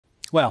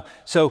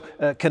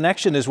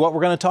Connection is what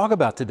we're going to talk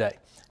about today.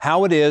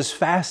 How it is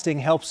fasting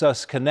helps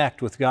us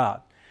connect with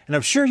God. And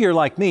I'm sure you're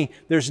like me,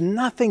 there's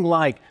nothing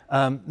like,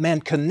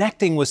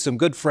 connecting with some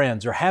good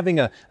friends or having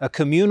a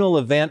communal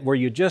event where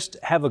you just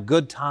have a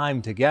good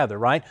time together,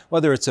 right?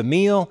 Whether it's a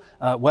meal,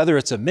 whether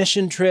it's a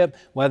mission trip,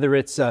 whether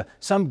it's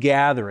some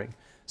gathering.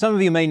 Some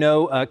of you may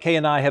know Kay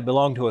and I have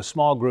belonged to a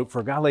small group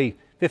for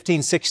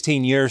 15,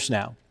 16 years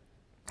now.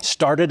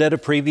 Started at a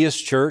previous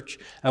church.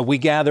 We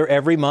gather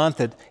every month.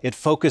 It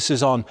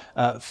focuses on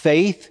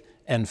faith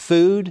and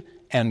food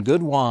and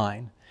good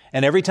wine.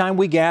 And every time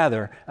we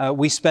gather,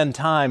 we spend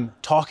time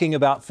talking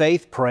about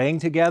faith, praying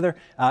together,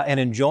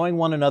 and enjoying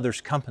one another's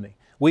company.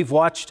 We've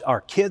watched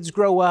our kids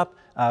grow up.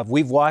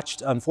 We've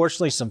watched,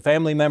 unfortunately, some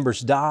family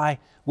members die.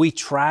 We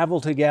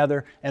travel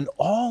together, and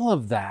all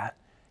of that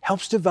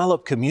helps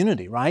develop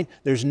community, right?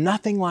 There's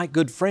nothing like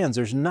good friends.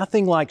 There's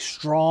nothing like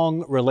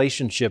strong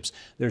relationships.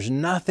 There's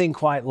nothing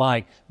quite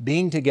like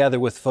being together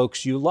with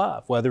folks you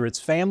love, whether it's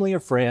family or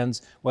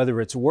friends,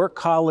 whether it's work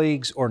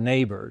colleagues or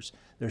neighbors.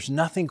 There's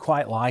nothing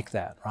quite like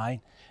that, right?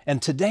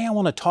 And today I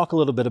want to talk a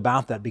little bit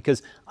about that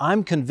because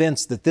I'm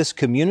convinced that this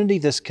community,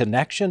 this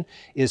connection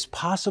is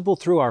possible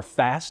through our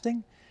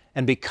fasting.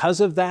 And because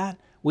of that,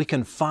 we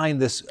can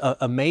find this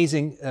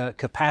amazing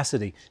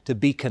capacity to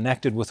be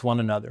connected with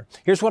one another.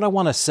 Here's what I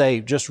want to say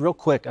just real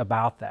quick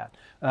about that.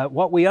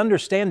 What we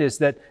understand is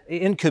that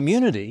in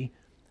community,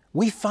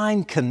 we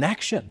find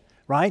connection,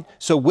 right?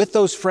 So with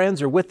those friends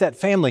or with that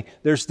family,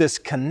 there's this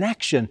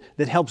connection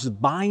that helps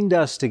bind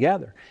us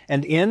together.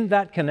 And in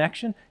that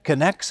connection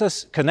helps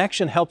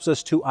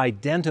us to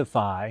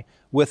identify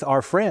with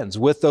our friends,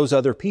 with those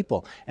other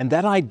people. And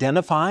that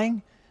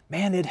identifying,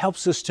 it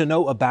helps us to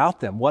know about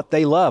them, what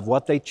they love,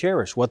 what they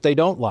cherish, what they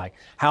don't like,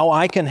 how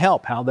I can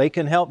help, how they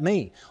can help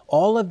me.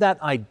 All of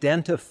that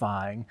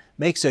identifying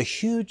makes a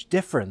huge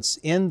difference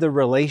in the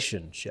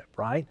relationship,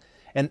 right?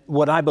 And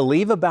what I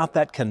believe about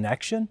that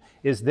connection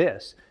is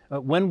this.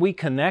 When we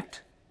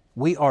connect,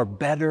 we are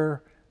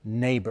better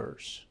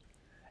neighbors.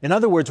 In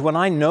other words, when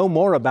I know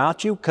more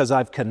about you because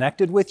I've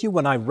connected with you,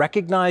 when I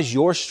recognize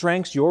your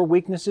strengths, your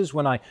weaknesses,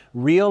 when I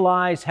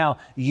realize how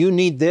you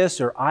need this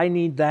or I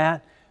need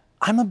that,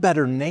 I'm a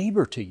better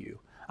neighbor to you.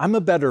 I'm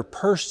a better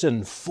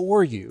person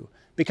for you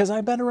because I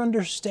better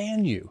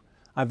understand you.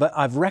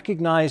 I've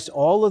recognized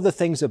all of the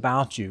things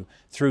about you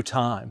through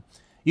time.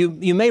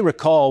 You may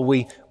recall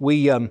we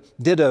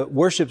did a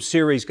worship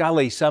series,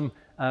 15,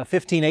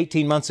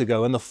 18 months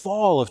ago in the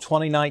fall of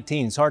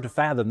 2019. It's hard to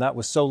fathom that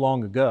was so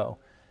long ago.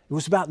 It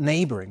was about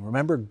neighboring.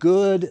 Remember,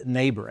 good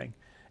neighboring.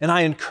 And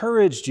I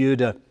encouraged you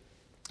to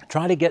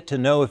try to get to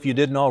know, if you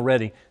didn't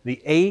already,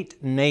 the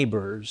 8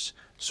 neighbors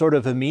sort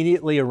of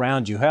immediately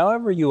around you,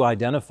 however you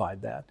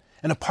identified that.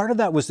 And a part of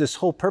that was this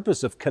whole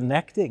purpose of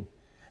connecting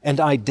and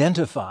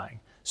identifying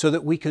so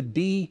that we could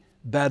be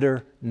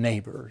better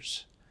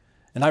neighbors.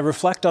 And I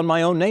reflect on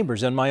my own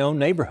neighbors in my own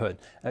neighborhood,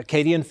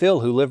 Katie and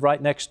Phil, who live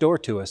right next door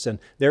to us, and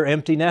they're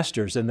empty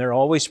nesters, and they're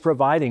always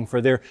providing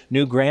for their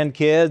new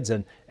grandkids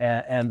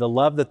and the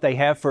love that they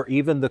have for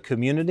even the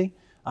community.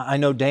 I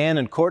know Dan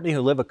and Courtney, who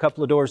live a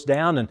couple of doors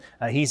down, and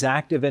he's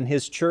active in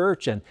his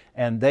church,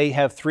 and they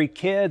have 3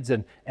 kids,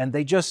 and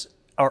they just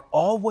are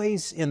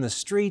always in the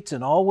streets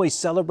and always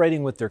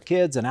celebrating with their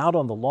kids and out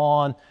on the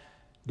lawn.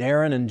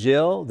 Darren and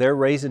Jill, they're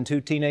raising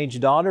 2 teenage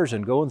daughters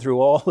and going through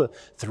all the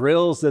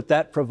thrills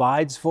that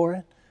provides for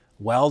it.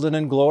 Weldon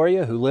and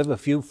Gloria, who live a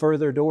few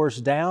further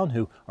doors down,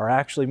 who are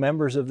actually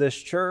members of this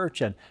church.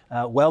 And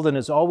Weldon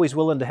is always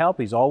willing to help.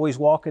 He's always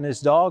walking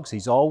his dogs.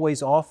 He's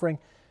always offering.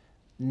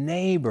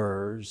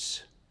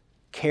 Neighbors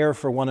care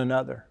for one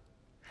another.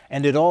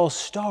 And it all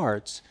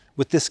starts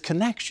with this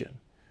connection,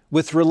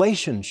 with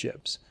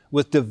relationships,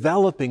 with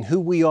developing who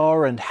we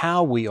are and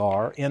how we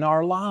are in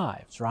our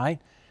lives, right?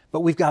 But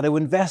we've got to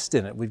invest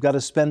in it. We've got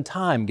to spend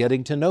time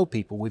getting to know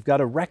people. We've got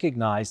to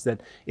recognize that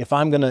if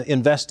I'm going to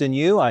invest in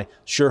you, I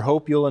sure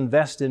hope you'll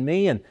invest in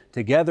me, and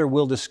together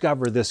we'll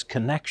discover this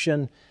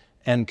connection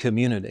and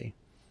community.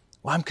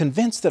 Well, I'm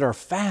convinced that our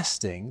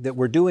fasting that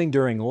we're doing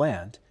during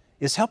Lent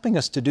is helping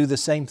us to do the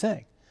same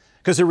thing.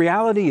 Because the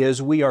reality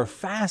is we are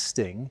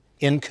fasting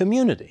in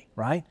community,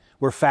 right?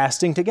 We're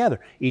fasting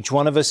together. Each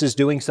one of us is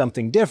doing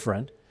something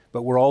different,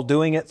 but we're all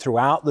doing it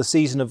throughout the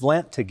season of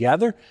Lent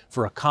together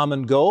for a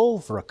common goal,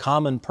 for a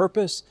common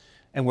purpose,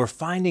 and we're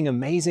finding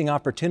amazing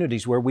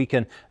opportunities where we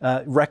can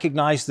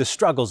recognize the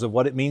struggles of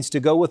what it means to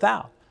go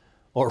without,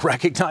 or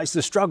recognize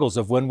the struggles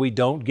of when we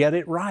don't get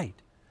it right,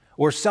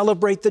 or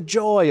celebrate the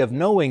joy of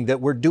knowing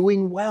that we're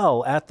doing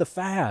well at the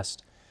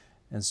fast,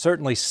 and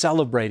certainly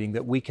celebrating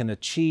that we can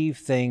achieve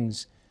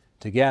things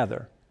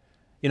together.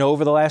 You know,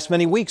 over the last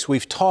many weeks,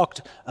 we've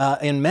talked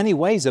in many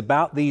ways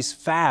about these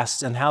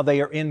fasts and how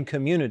they are in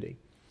community.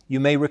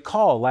 You may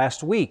recall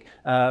last week,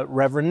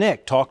 Reverend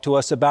Nick talked to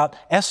us about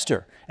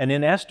Esther. And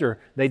in Esther,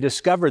 they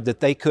discovered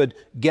that they could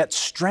get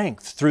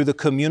strength through the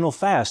communal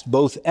fast,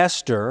 both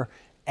Esther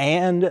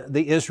and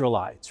the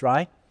Israelites,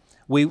 right?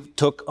 We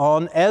took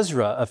on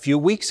Ezra a few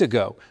weeks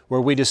ago, where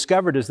we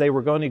discovered as they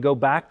were going to go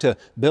back to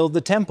build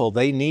the temple,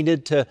 they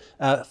needed to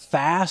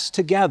fast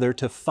together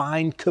to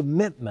find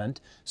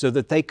commitment so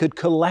that they could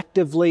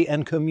collectively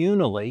and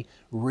communally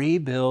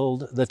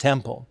rebuild the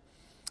temple.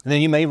 And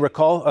then you may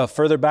recall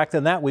further back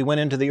than that, we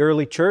went into the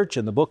early church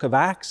in the book of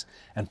Acts,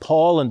 and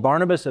Paul and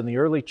Barnabas and the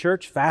early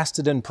church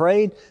fasted and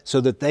prayed so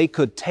that they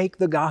could take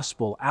the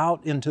gospel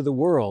out into the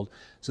world,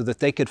 so that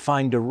they could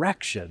find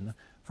direction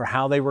for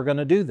how they were going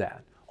to do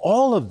that.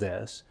 All of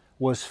this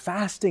was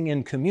fasting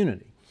in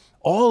community.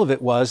 All of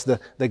it was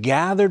the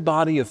gathered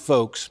body of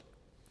folks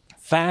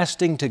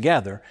fasting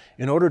together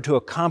in order to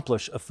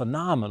accomplish a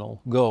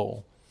phenomenal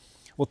goal.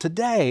 Well,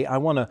 today I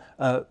want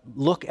to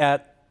look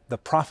at the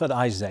prophet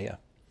Isaiah.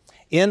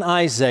 In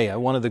Isaiah,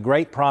 one of the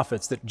great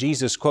prophets that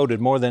Jesus quoted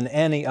more than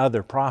any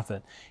other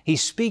prophet, he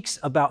speaks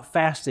about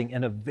fasting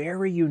in a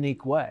very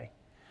unique way.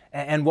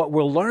 And what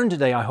we'll learn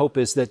today, I hope,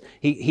 is that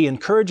he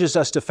encourages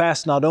us to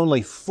fast not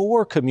only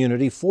for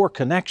community, for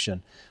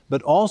connection,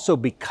 but also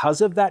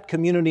because of that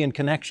community and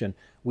connection,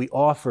 we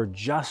offer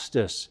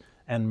justice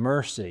and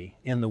mercy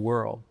in the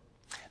world.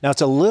 Now,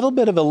 it's a little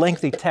bit of a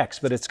lengthy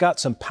text, but it's got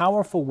some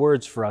powerful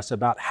words for us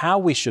about how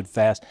we should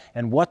fast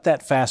and what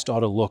that fast ought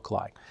to look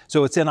like.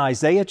 So it's in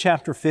Isaiah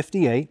chapter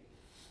 58,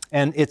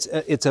 and it's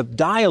a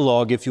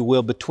dialogue, if you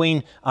will,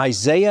 between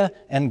Isaiah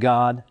and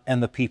God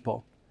and the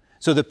people.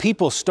 So the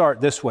people start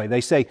this way.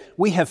 They say,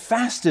 "We have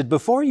fasted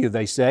before you,"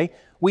 they say.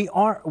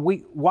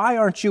 Why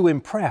aren't you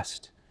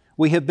impressed?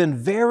 We have been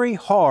very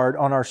hard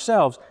on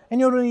ourselves,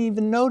 and you don't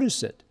even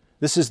notice it.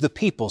 This is the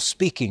people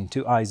speaking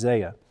to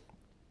Isaiah.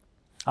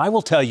 "I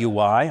will tell you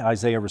why,"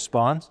 Isaiah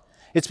responds.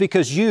 "It's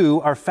because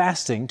you are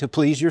fasting to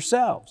please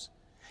yourselves.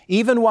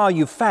 Even while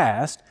you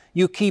fast,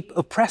 you keep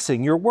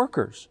oppressing your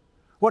workers.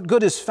 What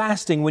good is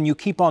fasting when you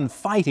keep on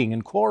fighting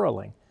and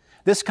quarreling?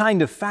 This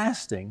kind of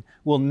fasting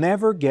will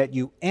never get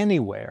you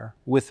anywhere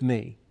with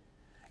me.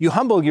 You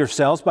humble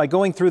yourselves by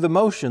going through the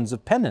motions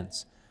of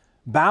penance,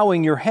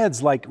 bowing your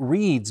heads like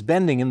reeds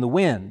bending in the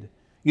wind.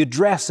 You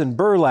dress in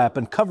burlap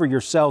and cover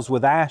yourselves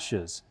with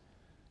ashes.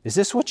 Is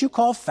this what you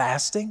call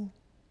fasting?"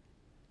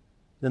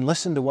 Then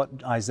listen to what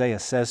Isaiah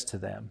says to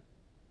them.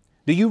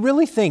 "Do you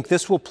really think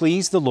this will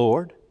please the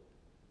Lord?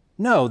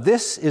 No,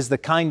 this is the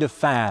kind of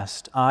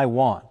fast I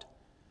want.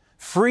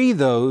 Free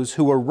those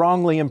who are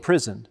wrongly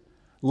imprisoned.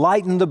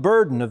 Lighten the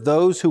burden of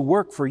those who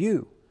work for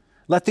you.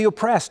 Let the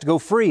oppressed go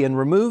free and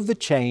remove the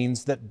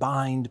chains that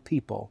bind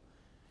people.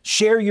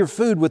 Share your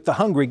food with the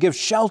hungry. Give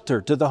shelter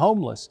to the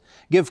homeless.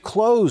 Give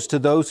clothes to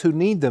those who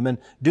need them, and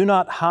do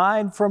not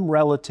hide from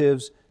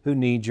relatives who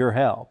need your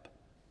help."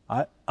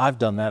 I've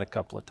done that a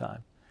couple of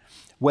times.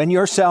 Then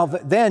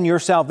your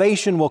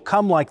salvation will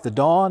come like the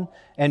dawn,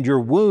 and your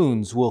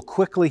wounds will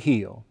quickly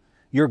heal.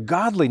 Your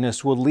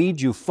godliness will lead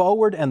you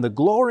forward, and the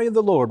glory of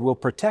the Lord will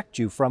protect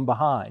you from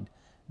behind.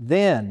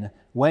 Then,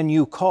 when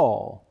you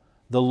call,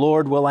 the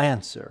Lord will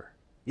answer,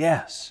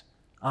 "Yes,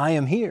 I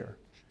am here."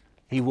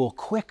 He will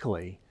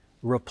quickly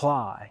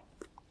reply.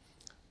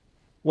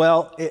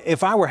 Well,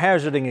 if I were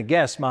hazarding a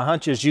guess, my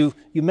hunch is you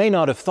may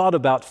not have thought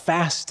about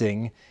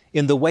fasting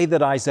in the way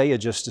that Isaiah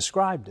just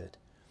described it.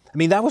 I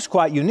mean, that was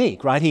quite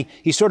unique, right?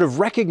 He sort of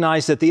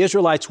recognized that the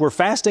Israelites were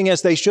fasting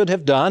as they should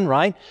have done,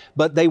 right?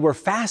 But they were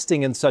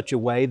fasting in such a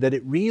way that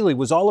it really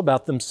was all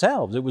about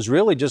themselves. It was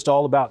really just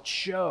all about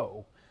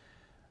show.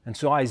 And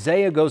so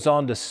Isaiah goes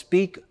on to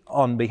speak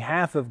on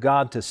behalf of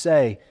God to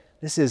say,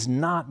 this is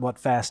not what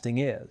fasting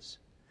is.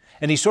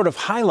 And he sort of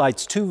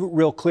highlights two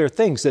real clear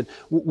things, that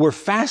we're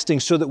fasting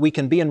so that we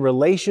can be in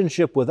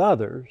relationship with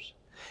others.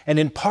 And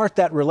in part,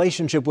 that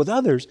relationship with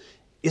others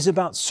is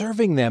about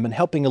serving them and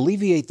helping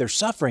alleviate their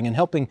suffering and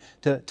helping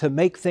to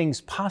make things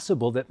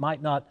possible that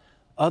might not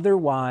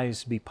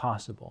otherwise be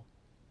possible.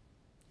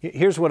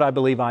 Here's what I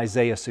believe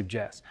Isaiah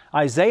suggests.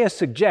 Isaiah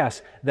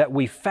suggests that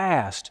we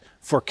fast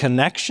for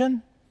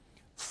connection,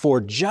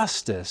 for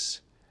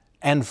justice,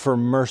 and for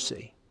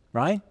mercy,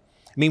 right?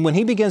 I mean, when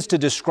he begins to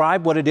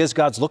describe what it is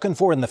God's looking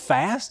for in the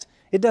fast,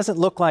 it doesn't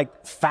look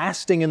like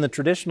fasting in the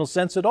traditional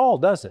sense at all,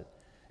 does it?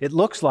 It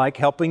looks like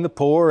helping the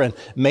poor and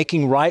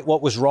making right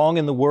what was wrong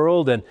in the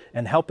world and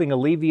helping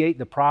alleviate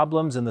the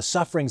problems and the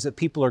sufferings that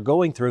people are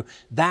going through.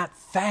 That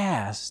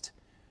fast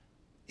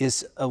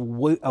is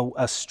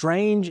a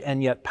strange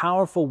and yet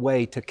powerful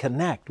way to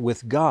connect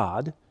with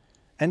God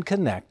and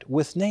connect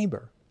with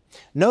neighbor.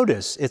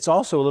 Notice it's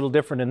also a little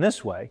different in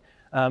this way.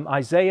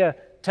 Isaiah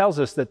tells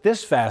us that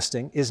this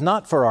fasting is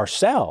not for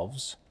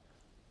ourselves,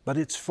 but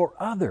it's for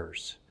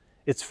others.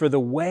 It's for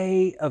the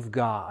way of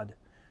God,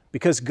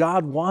 because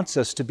God wants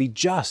us to be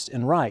just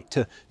and right,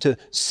 to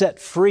set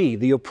free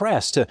the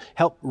oppressed, to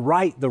help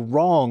right the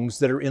wrongs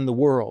that are in the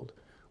world.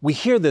 We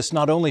hear this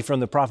not only from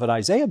the prophet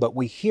Isaiah, but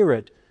we hear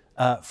it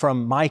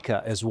from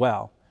Micah as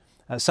well.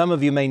 Some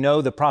of you may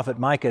know the prophet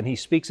Micah, and he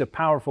speaks a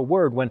powerful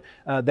word when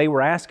they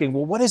were asking,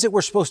 well, what is it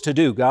we're supposed to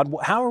do, God?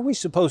 How are we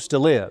supposed to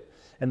live?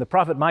 And the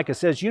prophet Micah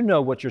says, you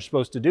know what you're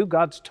supposed to do.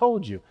 God's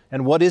told you.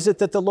 And what is it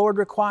that the Lord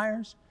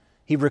requires?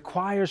 He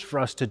requires for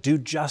us to do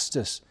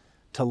justice,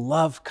 to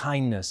love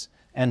kindness,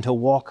 and to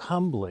walk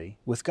humbly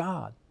with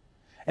God.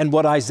 And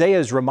what Isaiah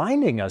is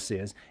reminding us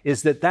is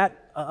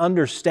that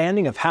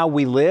understanding of how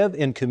we live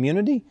in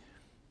community,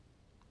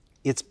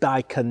 it's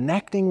by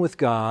connecting with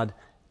God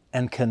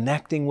and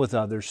connecting with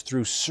others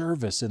through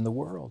service in the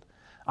world.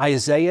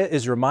 Isaiah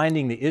is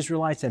reminding the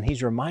Israelites, and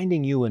he's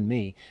reminding you and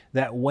me,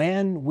 that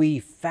when we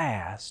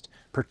fast,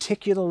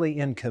 particularly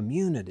in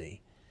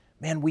community,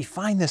 man, we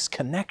find this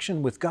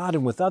connection with God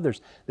and with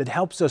others that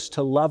helps us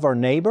to love our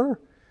neighbor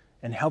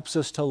and helps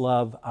us to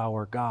love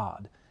our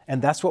God.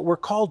 And that's what we're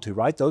called to,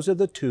 right? Those are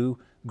the two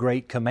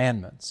great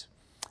commandments.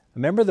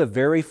 Remember the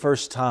very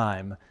first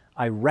time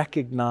I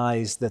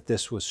recognized that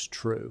this was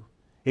true.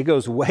 It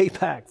goes way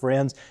back,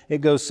 friends.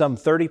 It goes some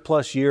 30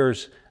 plus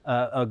years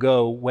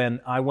ago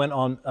when I went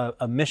on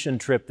a mission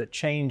trip that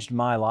changed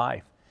my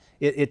life.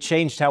 It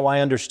changed how I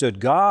understood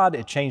God.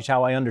 It changed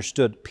how I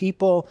understood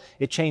people.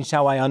 It changed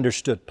how I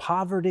understood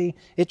poverty.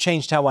 It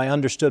changed how I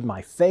understood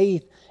my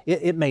faith.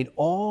 It made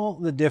all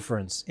the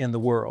difference in the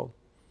world.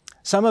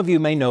 Some of you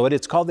may know it.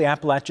 It's called the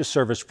Appalachia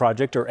Service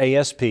Project, or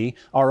ASP.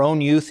 Our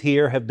own youth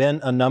here have been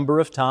a number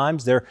of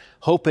times. They're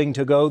hoping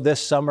to go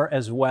this summer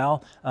as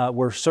well.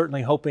 We're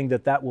certainly hoping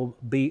that will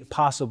be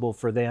possible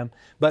for them.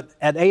 But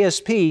at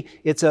ASP,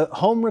 it's a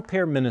home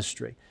repair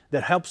ministry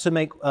that helps to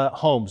make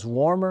homes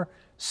warmer,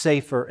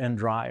 safer, and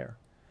drier.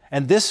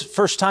 And this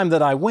first time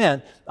that I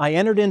went, I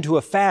entered into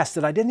a fast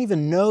that I didn't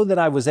even know that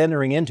I was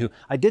entering into.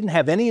 I didn't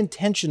have any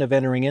intention of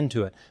entering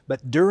into it.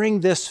 But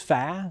during this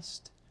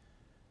fast,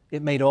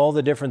 it made all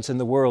the difference in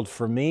the world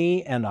for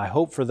me, and I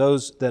hope for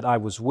those that I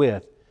was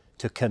with,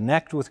 to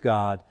connect with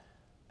God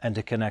and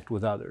to connect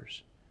with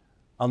others.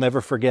 I'll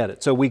never forget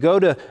it. So we go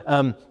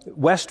to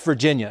West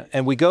Virginia,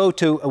 and we go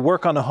to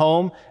work on a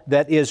home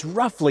that is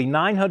roughly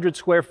 900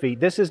 square feet.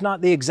 This is not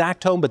the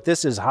exact home, but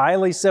this is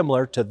highly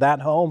similar to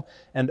that home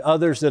and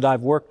others that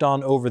I've worked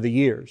on over the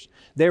years.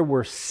 There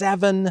were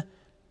 7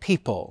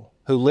 people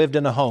who lived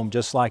in a home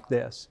just like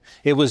this.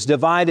 It was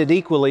divided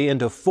equally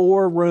into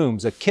 4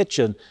 rooms, a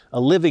kitchen, a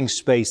living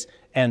space,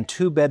 and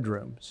 2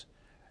 bedrooms.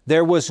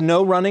 There was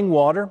no running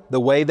water. The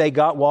way they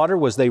got water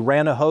was they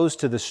ran a hose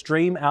to the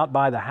stream out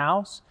by the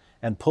house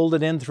and pulled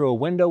it in through a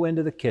window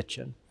into the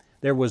kitchen.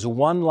 There was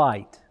 1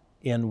 light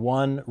in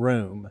 1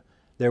 room.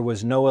 There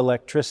was no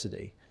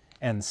electricity,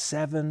 and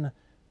 7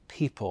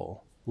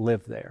 people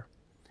lived there.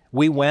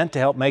 We went to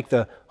help make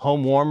the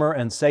home warmer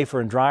and safer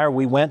and drier.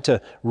 We went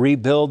to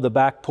rebuild the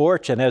back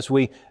porch, and as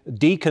we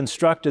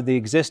deconstructed the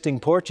existing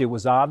porch, it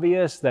was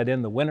obvious that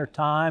in the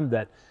wintertime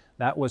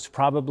that was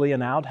probably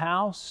an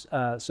outhouse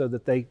so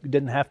that they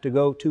didn't have to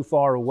go too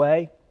far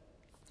away.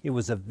 It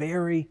was a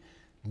very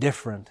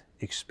different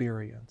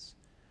experience.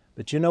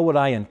 But you know what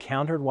I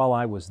encountered while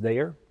I was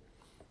there?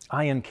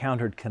 I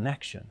encountered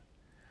connection.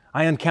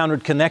 I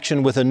encountered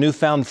connection with a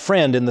newfound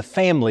friend in the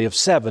family of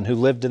 7 who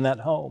lived in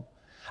that home.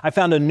 I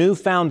found a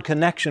newfound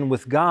connection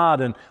with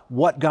God and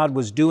what God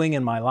was doing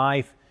in my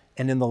life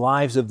and in the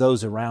lives of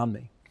those around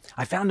me.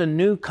 I found a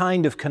new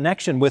kind of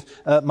connection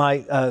with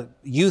my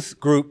youth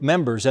group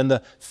members and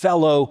the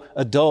fellow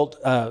adult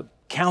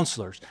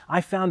counselors.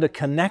 I found a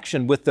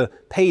connection with the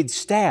paid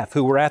staff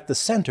who were at the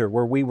center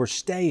where we were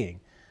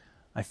staying.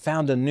 I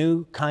found a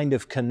new kind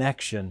of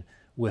connection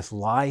with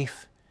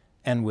life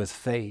and with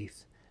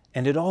faith.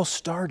 And it all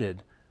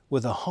started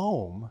with a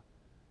home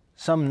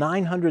some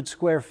 900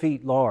 square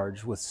feet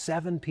large with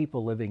 7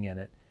 people living in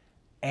it,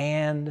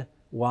 and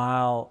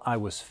while I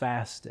was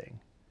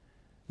fasting.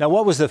 Now,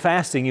 what was the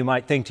fasting, you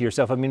might think to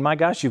yourself? I mean, my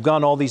gosh, you've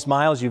gone all these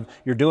miles,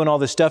 you're doing all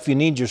this stuff, you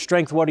need your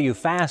strength. What are you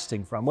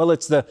fasting from? Well,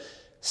 it's the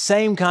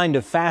same kind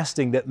of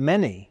fasting that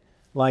many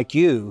like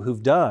you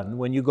who've done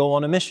when you go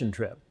on a mission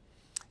trip.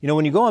 You know,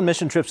 when you go on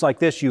mission trips like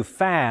this, you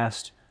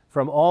fast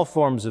from all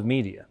forms of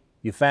media.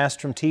 You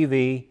fast from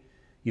TV,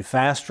 you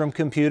fast from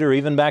computer,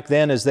 even back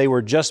then as they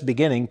were just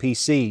beginning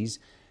PCs.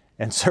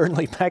 And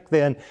certainly back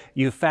then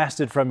you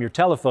fasted from your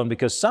telephone,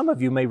 because some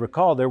of you may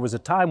recall there was a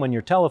time when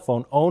your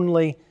telephone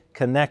only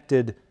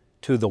connected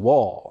to the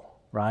wall,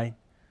 right?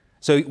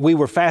 So we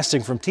were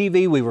fasting from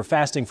TV, we were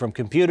fasting from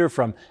computer,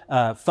 from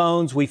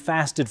phones. We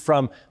fasted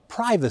from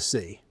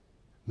privacy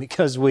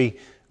because we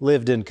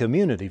lived in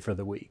community for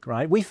the week,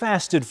 right? We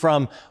fasted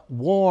from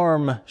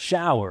warm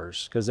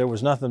showers because there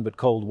was nothing but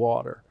cold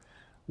water.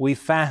 We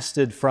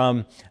fasted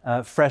from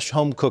fresh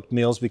home-cooked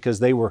meals because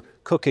they were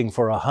cooking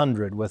for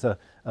 100 with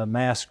a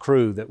mass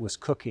crew that was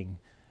cooking.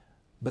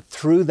 But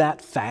through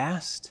that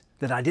fast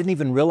that I didn't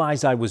even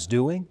realize I was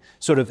doing,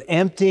 sort of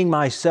emptying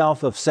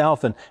myself of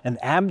self and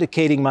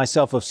abdicating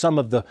myself of some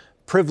of the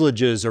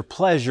privileges or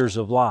pleasures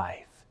of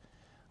life,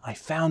 I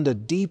found a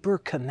deeper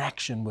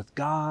connection with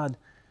God,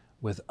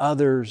 with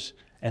others,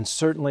 and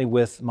certainly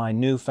with my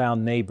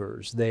newfound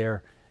neighbors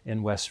there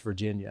in West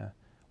Virginia.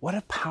 What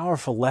a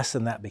powerful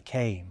lesson that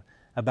became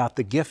about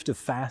the gift of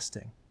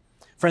fasting.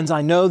 Friends,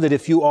 I know that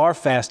if you are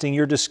fasting,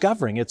 you're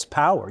discovering its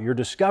power. You're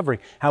discovering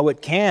how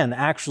it can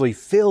actually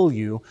fill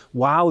you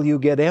while you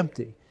get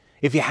empty.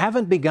 If you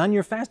haven't begun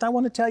your fast, I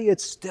want to tell you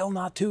it's still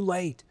not too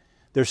late.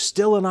 There's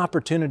still an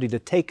opportunity to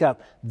take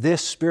up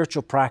this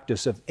spiritual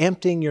practice of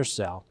emptying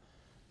yourself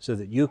so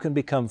that you can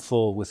become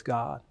full with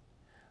God.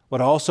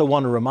 What I also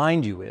want to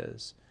remind you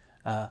is,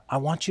 I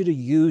want you to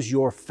use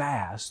your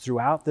fast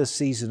throughout this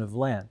season of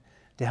Lent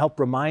to help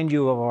remind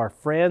you of our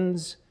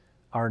friends,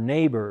 our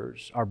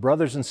neighbors, our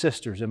brothers and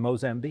sisters in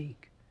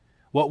Mozambique.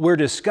 What we're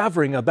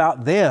discovering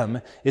about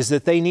them is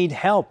that they need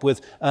help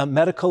with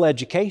medical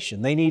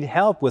education. They need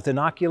help with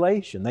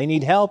inoculation. They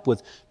need help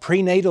with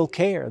prenatal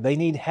care. They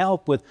need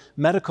help with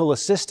medical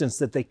assistance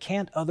that they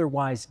can't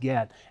otherwise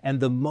get. And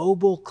the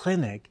mobile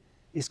clinic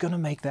is going to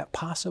make that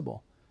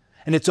possible.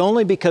 And it's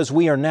only because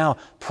we are now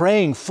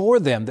praying for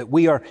them, that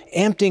we are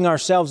emptying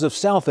ourselves of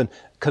self and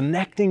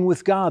connecting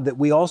with God, that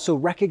we also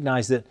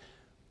recognize that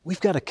we've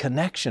got a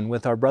connection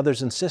with our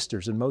brothers and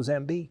sisters in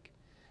Mozambique.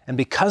 And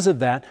because of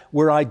that,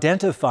 we're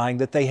identifying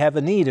that they have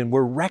a need, and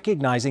we're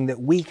recognizing that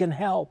we can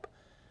help.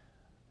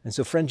 And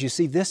so, friends, you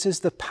see, this is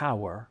the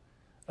power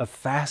of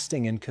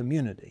fasting in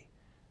community,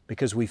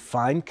 because we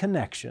find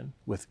connection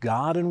with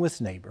God and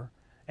with neighbor,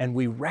 and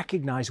we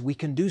recognize we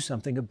can do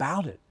something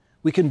about it.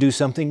 We can do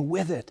something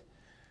with it.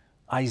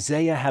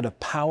 Isaiah had a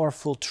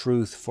powerful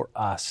truth for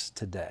us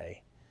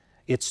today.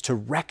 It's to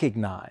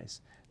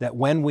recognize that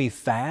when we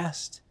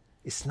fast,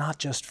 it's not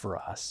just for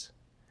us.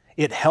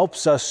 It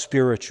helps us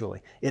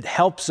spiritually. It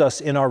helps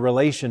us in our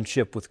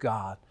relationship with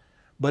God,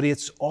 but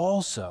it's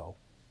also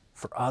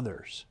for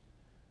others.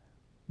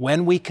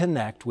 When we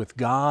connect with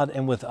God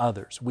and with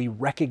others, we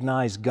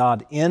recognize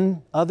God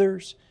in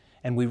others,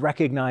 and we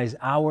recognize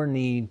our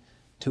need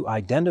to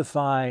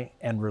identify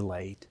and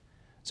relate.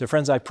 So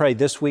friends, I pray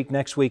this week,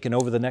 next week, and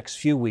over the next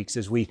few weeks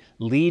as we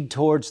lead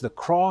towards the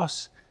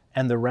cross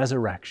and the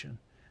resurrection,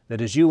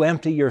 that as you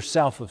empty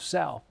yourself of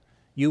self,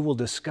 you will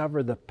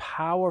discover the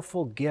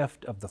powerful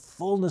gift of the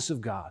fullness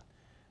of God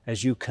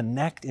as you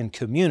connect in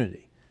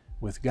community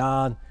with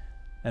God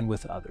and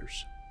with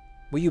others.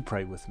 Will you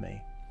pray with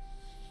me?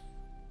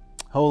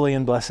 Holy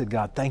and blessed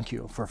God, thank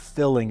you for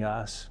filling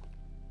us.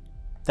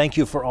 Thank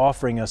you for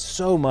offering us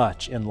so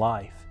much in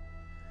life,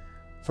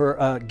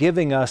 for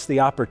giving us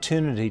the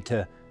opportunity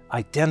to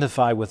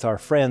identify with our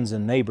friends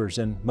and neighbors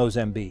in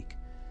Mozambique,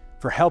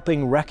 for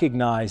helping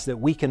recognize that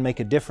we can make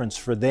a difference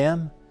for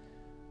them,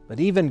 but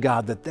even,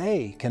 God, that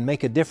they can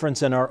make a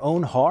difference in our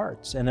own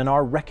hearts and in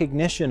our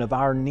recognition of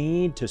our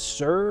need to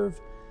serve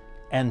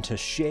and to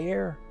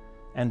share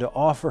and to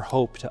offer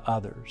hope to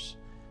others.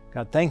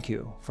 God, thank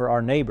you for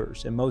our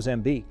neighbors in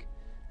Mozambique,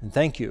 and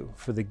thank you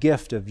for the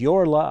gift of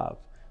your love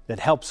that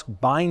helps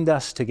bind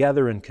us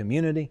together in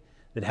community,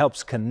 that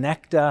helps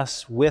connect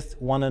us with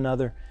one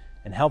another,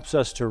 and helps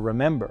us to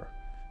remember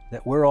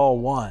that we're all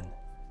one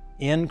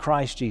in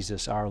Christ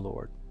Jesus our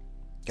Lord.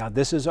 God,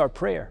 this is our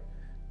prayer,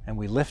 and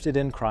we lift it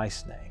in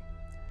Christ's name.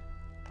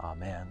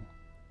 Amen.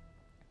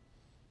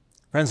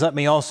 Friends, let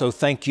me also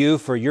thank you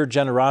for your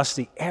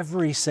generosity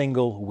every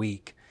single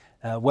week.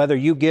 Whether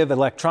you give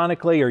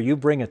electronically or you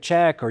bring a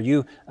check or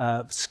you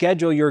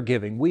schedule your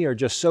giving, we are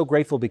just so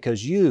grateful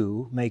because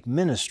you make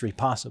ministry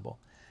possible.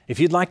 If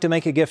you'd like to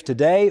make a gift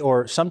today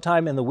or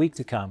sometime in the week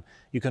to come,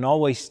 you can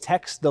always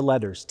text the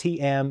letters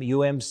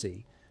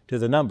TMUMC to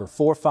the number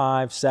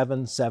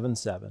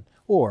 45777,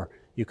 or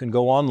you can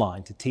go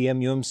online to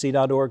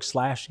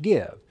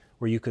tmumc.org/give,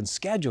 where you can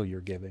schedule your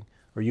giving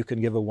or you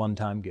can give a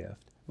one-time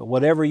gift. But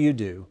whatever you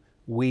do,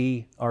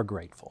 we are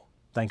grateful.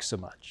 Thanks so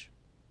much.